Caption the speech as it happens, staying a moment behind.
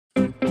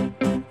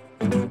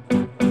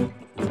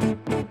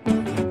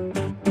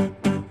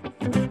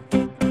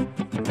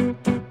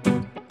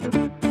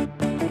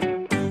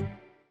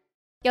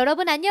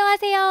여러분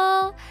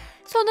안녕하세요.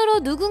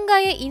 손으로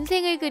누군가의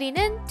인생을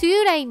그리는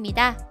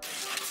두유라입니다.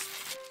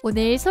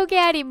 오늘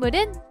소개할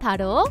인물은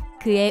바로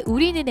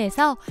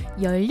그해우리는에서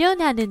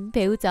열연하는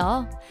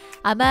배우죠.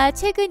 아마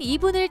최근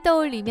이분을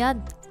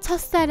떠올리면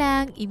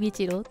첫사랑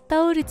이미지로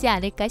떠오르지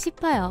않을까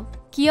싶어요.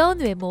 귀여운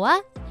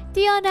외모와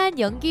뛰어난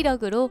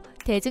연기력으로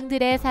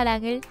대중들의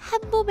사랑을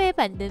한몸에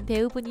받는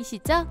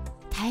배우분이시죠.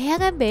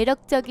 다양한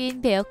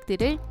매력적인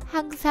배역들을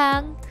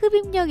항상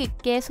흡입력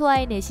있게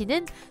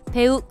소화해내시는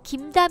배우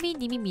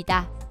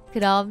김다미님입니다.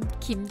 그럼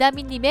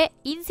김다미님의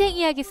인생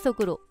이야기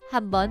속으로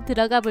한번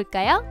들어가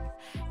볼까요?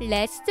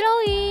 Let's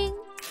drawing!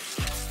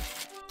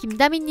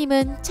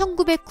 김다미님은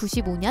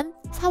 1995년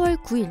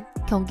 4월 9일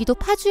경기도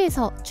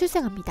파주에서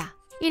출생합니다.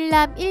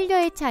 1남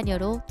 1녀의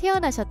자녀로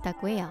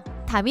태어나셨다고 해요.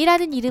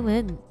 담이라는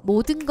이름은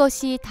모든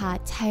것이 다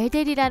잘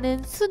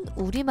되리라는 순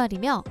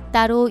우리말이며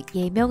따로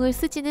예명을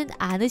쓰지는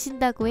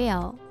않으신다고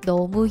해요.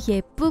 너무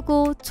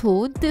예쁘고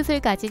좋은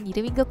뜻을 가진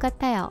이름인 것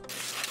같아요.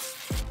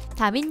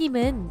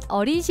 다미님은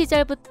어린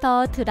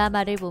시절부터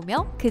드라마를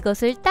보며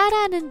그것을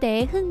따라하는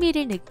데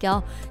흥미를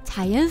느껴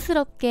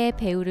자연스럽게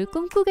배우를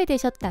꿈꾸게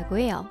되셨다고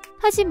해요.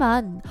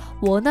 하지만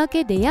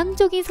워낙에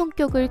내향적인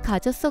성격을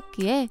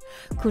가졌었기에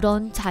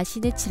그런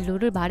자신의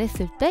진로를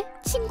말했을 때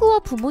친구와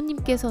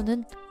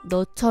부모님께서는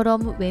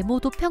너처럼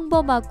외모도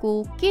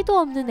평범하고 끼도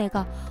없는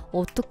애가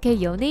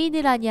어떻게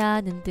연예인을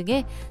하냐는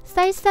등의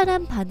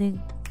쌀쌀한 반응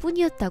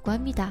뿐이었다고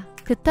합니다.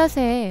 그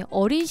탓에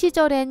어린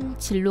시절엔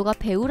진로가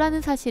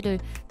배우라는 사실을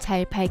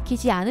잘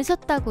밝히지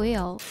않으셨다고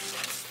해요.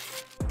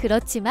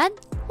 그렇지만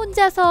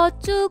혼자서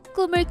쭉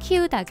꿈을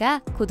키우다가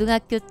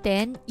고등학교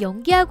땐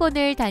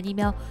연기학원을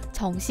다니며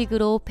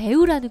정식으로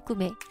배우라는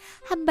꿈에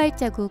한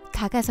발자국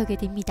다가서게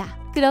됩니다.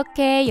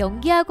 그렇게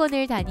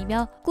연기학원을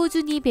다니며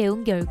꾸준히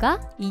배운 결과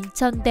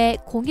인천대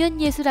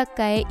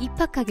공연예술학과에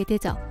입학하게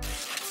되죠.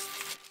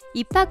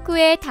 입학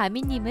후에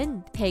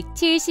다미님은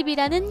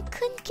 170이라는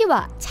큰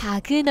키와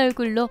작은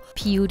얼굴로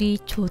비율이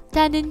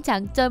좋다는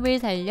장점을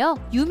살려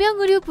유명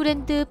의류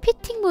브랜드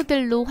피팅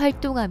모델로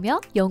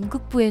활동하며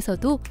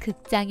연극부에서도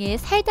극장에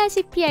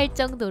살다시피 할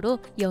정도로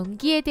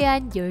연기에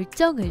대한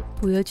열정을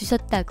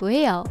보여주셨다고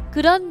해요.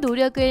 그런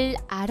노력을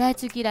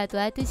알아주기라도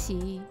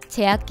하듯이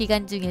재학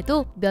기간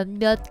중에도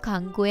몇몇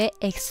광고의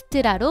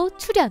엑스트라로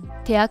출연,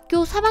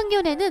 대학교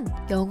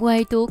 3학년에는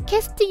영화에도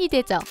캐스팅이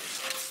되죠.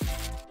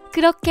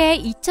 그렇게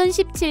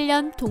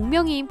 2017년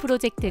동명이인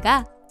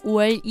프로젝트가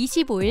 5월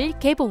 25일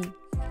개봉,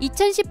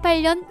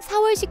 2018년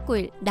 4월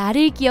 19일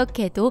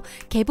나를기억해도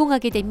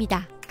개봉하게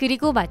됩니다.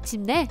 그리고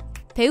마침내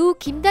배우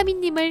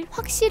김다미님을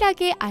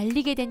확실하게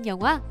알리게 된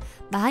영화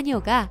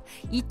마녀가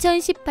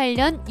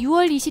 2018년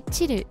 6월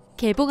 27일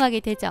개봉하게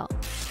되죠.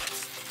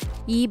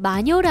 이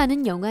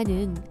마녀라는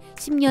영화는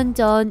 10년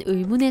전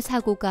의문의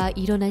사고가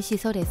일어난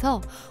시설에서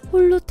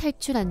홀로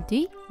탈출한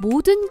뒤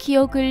모든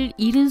기억을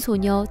잃은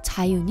소녀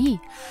자윤이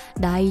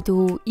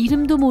나이도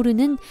이름도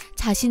모르는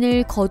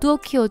자신을 거두어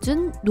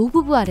키워준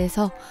노부부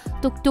아래서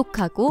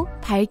똑똑하고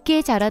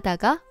밝게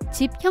자라다가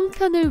집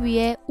형편을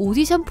위해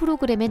오디션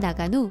프로그램에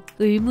나간 후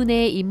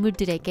의문의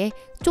인물들에게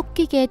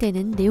쫓기게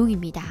되는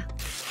내용입니다.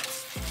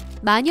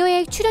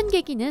 마녀의 출연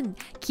계기는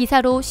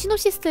기사로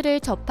시놉시스를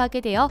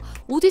접하게 되어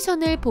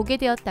오디션을 보게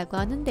되었다고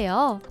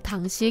하는데요.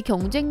 당시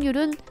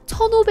경쟁률은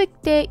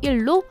 1500대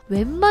 1로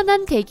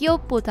웬만한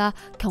대기업보다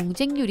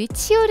경쟁률이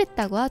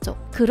치열했다고 하죠.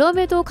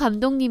 그럼에도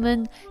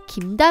감독님은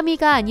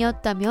김다미가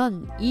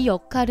아니었다면 이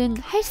역할은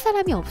할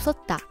사람이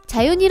없었다.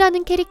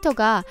 자윤이라는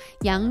캐릭터가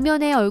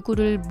양면의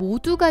얼굴을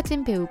모두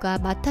가진 배우가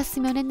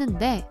맡았으면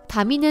했는데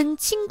다미는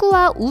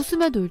친구와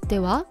웃으며 놀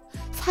때와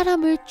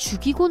사람을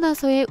죽이고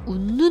나서의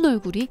웃는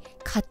얼굴이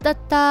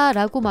같았다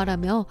라고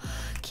말하며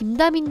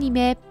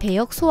김다미님의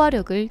배역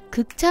소화력을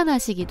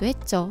극찬하시기도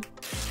했죠.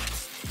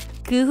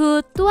 그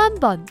후 또 한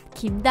번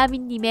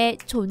김다미님의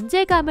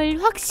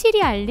존재감을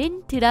확실히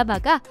알린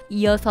드라마가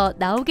이어서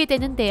나오게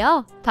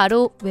되는데요.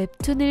 바로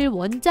웹툰을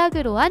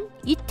원작으로 한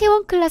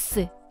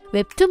이태원클라쓰.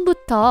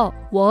 웹툰부터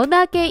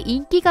워낙에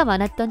인기가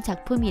많았던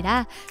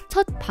작품이라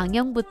첫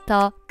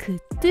방영부터 그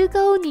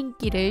뜨거운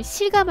인기를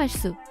실감할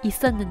수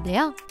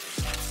있었는데요.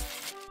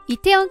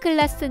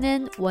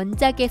 이태원클라쓰는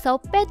원작에서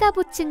빼다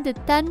붙인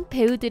듯한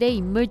배우들의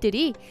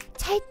인물들이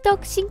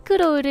찰떡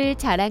싱크로율을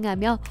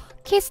자랑하며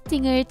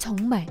캐스팅을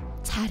정말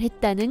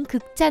잘했다는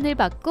극찬을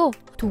받고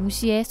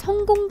동시에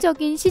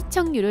성공적인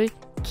시청률을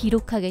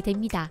기록하게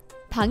됩니다.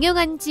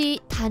 방영한 지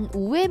단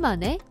 5회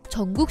만에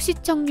전국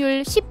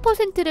시청률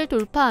 10%를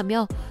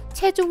돌파하며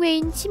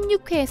최종회인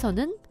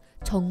 16회에서는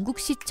전국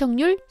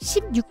시청률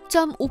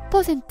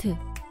 16.5%,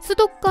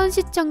 수도권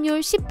시청률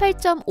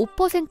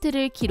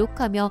 18.5%를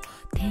기록하며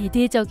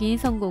대대적인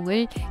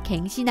성공을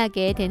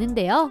갱신하게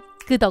되는데요.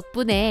 그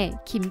덕분에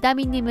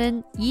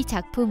김다미님은 이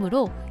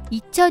작품으로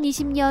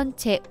 2020년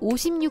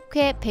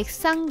제56회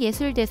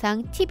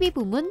백상예술대상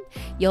TV부문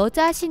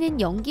여자 신인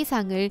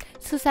연기상을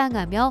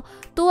수상하며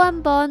또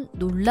한 번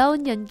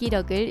놀라운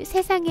연기력을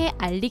세상에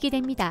알리게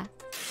됩니다.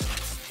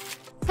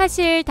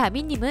 사실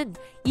다미님은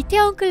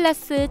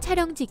이태원클라쓰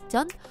촬영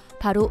직전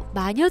바로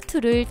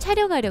마녀2를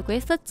촬영하려고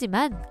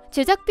했었지만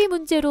제작비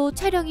문제로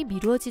촬영이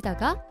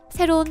미루어지다가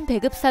새로운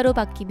배급사로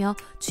바뀌며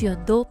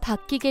주연도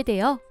바뀌게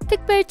되어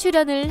특별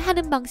출연을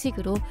하는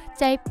방식으로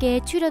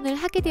짧게 출연을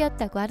하게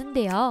되었다고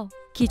하는데요.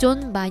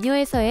 기존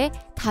마녀에서의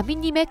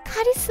다미님의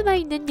카리스마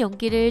있는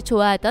연기를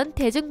좋아하던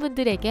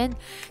대중분들에겐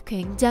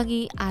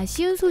굉장히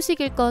아쉬운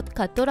소식일 것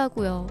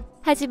같더라고요.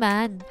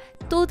 하지만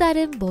또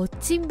다른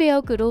멋진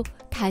배역으로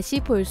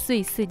다시 볼 수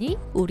있으니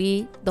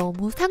우리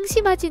너무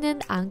상심하지는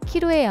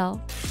않기로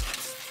해요.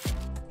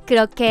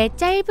 그렇게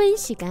짧은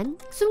시간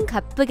숨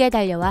가쁘게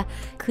달려와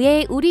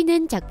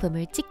그해우리는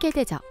작품을 찍게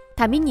되죠.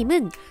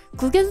 다미님은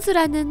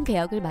구견수라는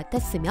배역을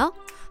맡았으며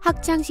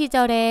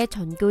학창시절에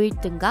전교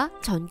 1등과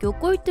전교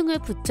꼴등을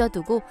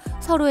붙여두고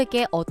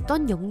서로에게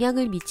어떤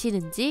영향을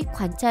미치는지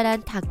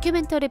관찰한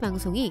다큐멘터리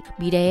방송이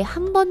미래에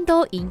한 번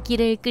더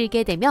인기를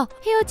끌게 되며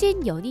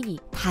헤어진 연인이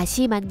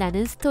다시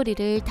만나는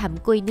스토리를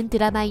담고 있는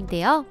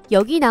드라마인데요.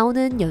 여기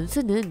나오는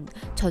연수는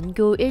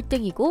전교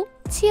 1등이고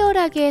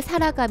치열하게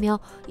살아가며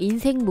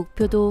인생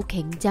목표도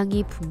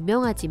굉장히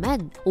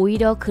분명하지만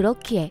오히려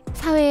그렇기에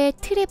사회의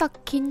틀에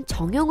박힌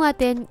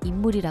정형화된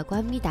인물이라고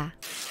합니다.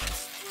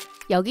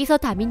 여기서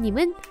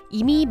다미님은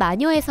이미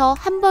마녀에서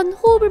한번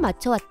호흡을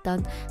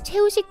맞춰왔던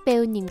최우식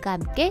배우님과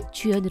함께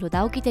주연으로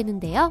나오게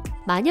되는데요.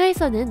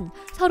 마녀에서는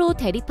서로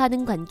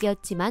대립하는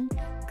관계였지만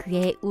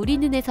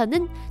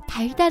그해우리는에서는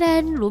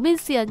달달한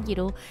로맨스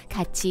연기로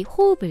같이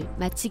호흡을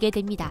맞추게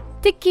됩니다.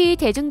 특히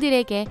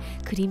대중들에게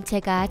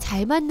그림체가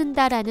잘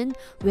맞는다라는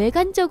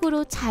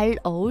외관적으로 잘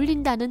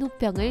어울린다는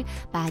호평을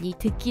많이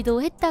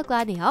듣기도 했다고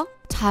하네요.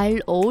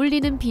 잘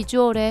어울리는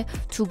비주얼에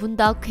두 분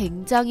다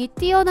굉장히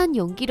뛰어난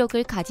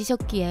연기력을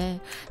가지셨기에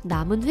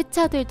남은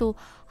회차들도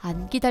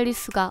안 기다릴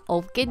수가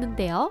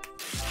없겠는데요.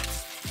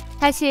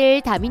 사실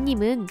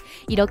다미님은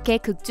이렇게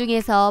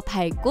극중에서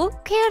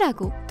밝고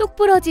쾌활하고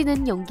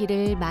똑부러지는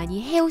연기를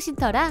많이 해오신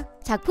터라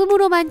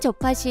작품으로만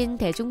접하신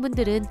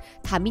대중분들은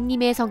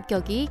다미님의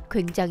성격이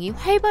굉장히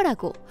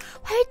활발하고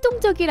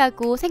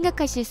활동적이라고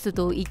생각하실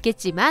수도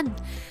있겠지만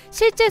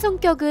실제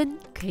성격은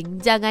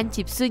굉장한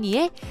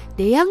집순이의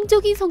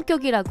내향적인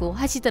성격이라고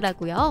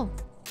하시더라고요.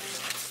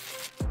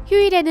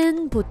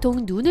 휴일에는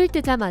보통 눈을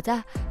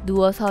뜨자마자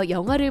누워서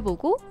영화를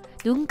보고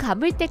눈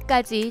감을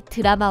때까지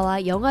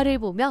드라마와 영화를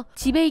보며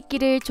집에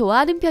있기를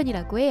좋아하는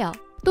편이라고 해요.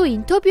 또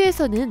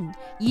인터뷰에서는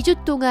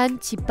 2주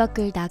동안 집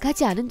밖을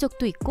나가지 않은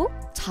적도 있고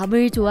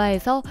잠을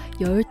좋아해서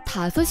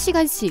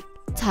 15시간씩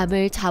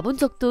잠을 자본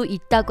적도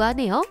있다고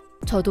하네요.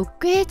 저도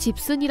꽤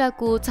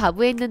집순이라고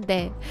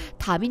자부했는데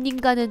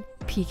다미님과는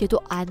비교도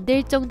안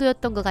될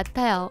정도였던 것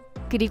같아요.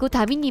 그리고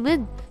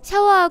다미님은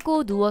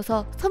샤워하고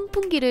누워서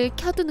선풍기를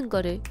켜두는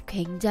거를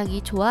굉장히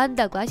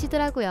좋아한다고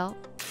하시더라고요.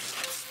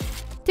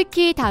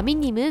 특히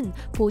다미님은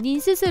본인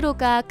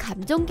스스로가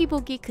감정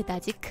기복이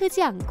그다지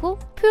크지 않고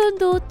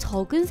표현도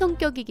적은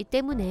성격이기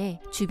때문에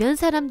주변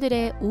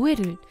사람들의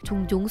오해를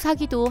종종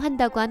사기도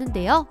한다고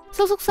하는데요.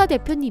 소속사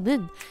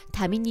대표님은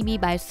다미님이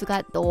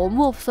말수가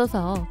너무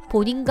없어서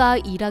본인과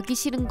일하기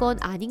싫은 건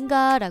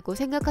아닌가 라고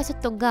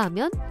생각하셨던가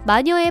하면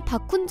마녀의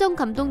박훈정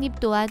감독님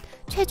또한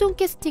최종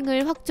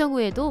캐스팅을 확정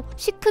후에도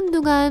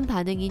시큰둥한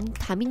반응인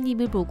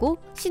다미님을 보고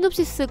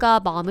시놉시스가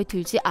마음에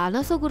들지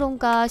않아서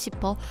그런가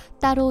싶어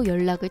따로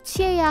연락을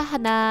취해야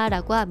하나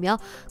라고 하며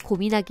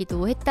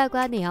고민하기도 했다고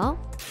하네요.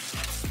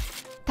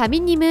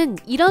 다미님은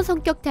이런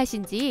성격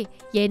탓인지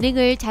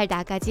예능을 잘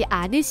나가지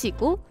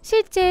않으시고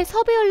실제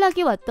섭외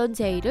연락이 왔던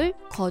제의를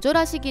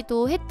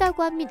거절하시기도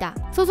했다고 합니다.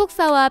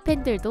 소속사와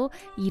팬들도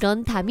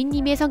이런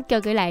다미님의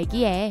성격을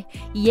알기에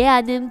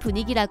이해하는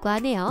분위기라고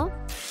하네요.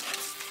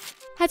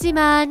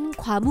 하지만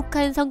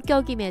과묵한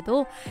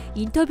성격임에도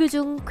인터뷰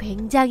중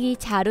굉장히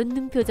잘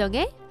웃는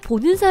표정에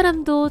보는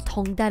사람도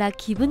덩달아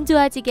기분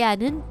좋아지게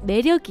하는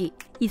매력이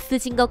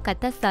있으신 것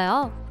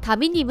같았어요.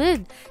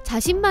 다미님은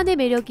자신만의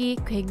매력이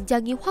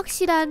굉장히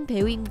확실한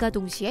배우임과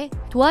동시에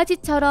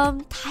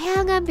도화지처럼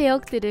다양한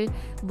배역들을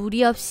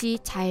무리 없이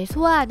잘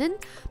소화하는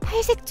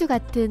팔색조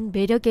같은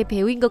매력의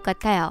배우인 것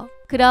같아요.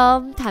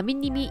 그럼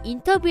다미님이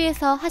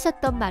인터뷰에서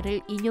하셨던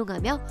말을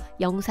인용하며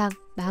영상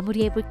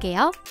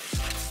마무리해볼게요.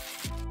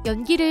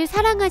 연기를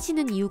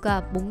사랑하시는 이유가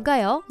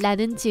뭔가요?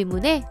 라는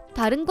질문에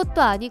다른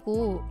것도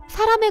아니고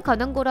사람에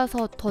관한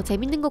거라서 더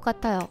재밌는 것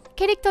같아요.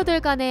 캐릭터들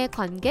간의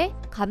관계,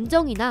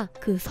 감정이나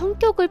그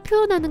성격을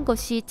표현하는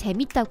것이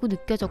재밌다고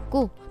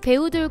느껴졌고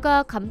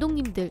배우들과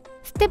감독님들,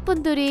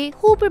 스태프분들이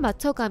호흡을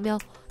맞춰가며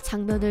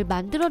장면을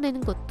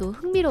만들어내는 것도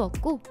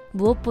흥미로웠고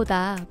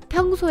무엇보다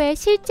평소에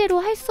실제로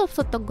할 수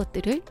없었던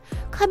것들을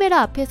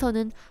카메라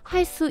앞에서는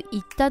할 수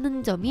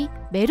있다는 점이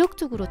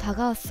매력적으로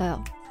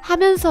다가왔어요.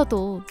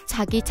 하면서도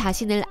자기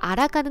자신을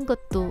알아가는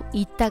것도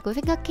있다고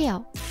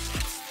생각해요.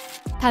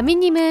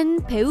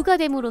 다미님은 배우가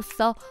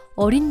됨으로써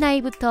어린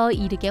나이부터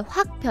이르게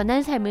확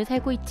변한 삶을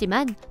살고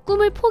있지만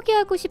꿈을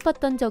포기하고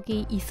싶었던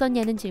적이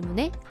있었냐는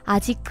질문에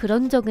아직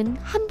그런 적은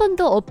한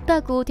번도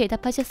없다고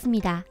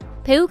대답하셨습니다.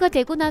 배우가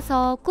되고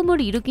나서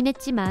꿈을 이루긴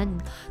했지만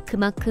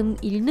그만큼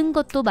잃는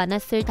것도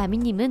많았을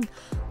다미님은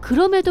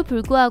그럼에도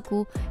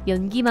불구하고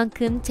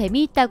연기만큼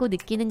재미있다고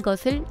느끼는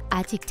것을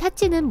아직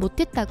찾지는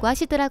못했다고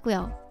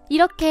하시더라고요.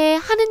 이렇게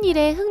하는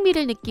일에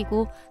흥미를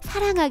느끼고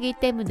사랑하기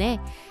때문에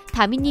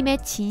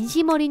다미님의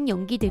진심 어린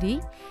연기들이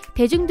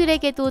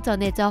대중들에게도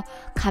전해져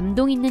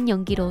감동 있는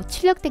연기로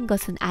출력된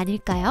것은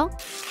아닐까요?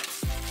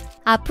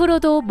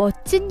 앞으로도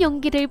멋진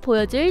연기를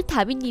보여줄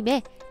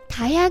다미님의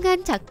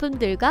다양한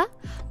작품들과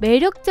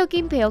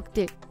매력적인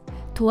배역들,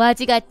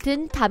 도화지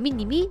같은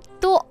다미님이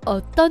또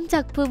어떤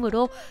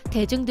작품으로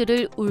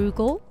대중들을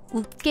울고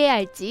웃게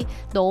할지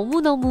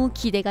너무너무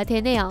기대가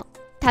되네요.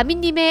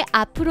 다미님의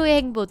앞으로의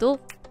행보도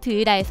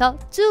드라에서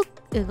쭉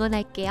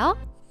응원할게요.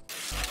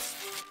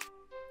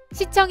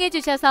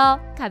 시청해주셔서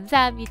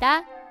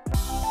감사합니다.